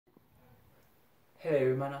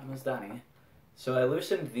Hey, my name is Danny. So I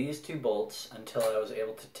loosened these two bolts until I was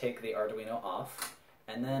able to take the Arduino off,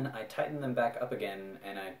 and then I tightened them back up again,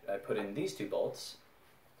 and I put in these two bolts,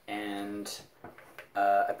 and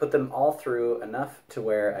I put them all through enough to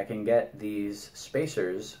where I can get these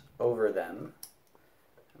spacers over them.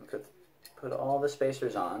 Put all the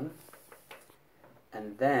spacers on,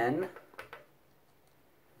 and then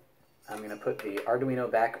I'm going to put the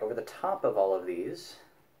Arduino back over the top of all of these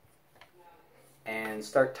and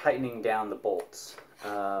start tightening down the bolts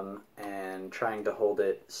and trying to hold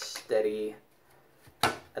it steady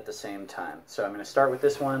at the same time. So I'm going to start with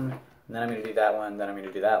this one, and then I'm going to do that one, then I'm going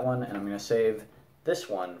to do that one, and I'm going to save this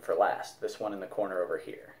one for last, this one in the corner over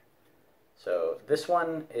here. So this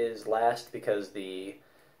one is last because the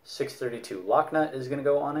 632 lock nut is going to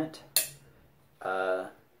go on it,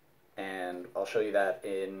 and I'll show you that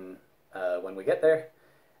in when we get there.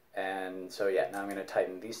 And so yeah, now I'm going to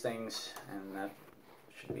tighten these things, and that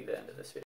should be the end of this video.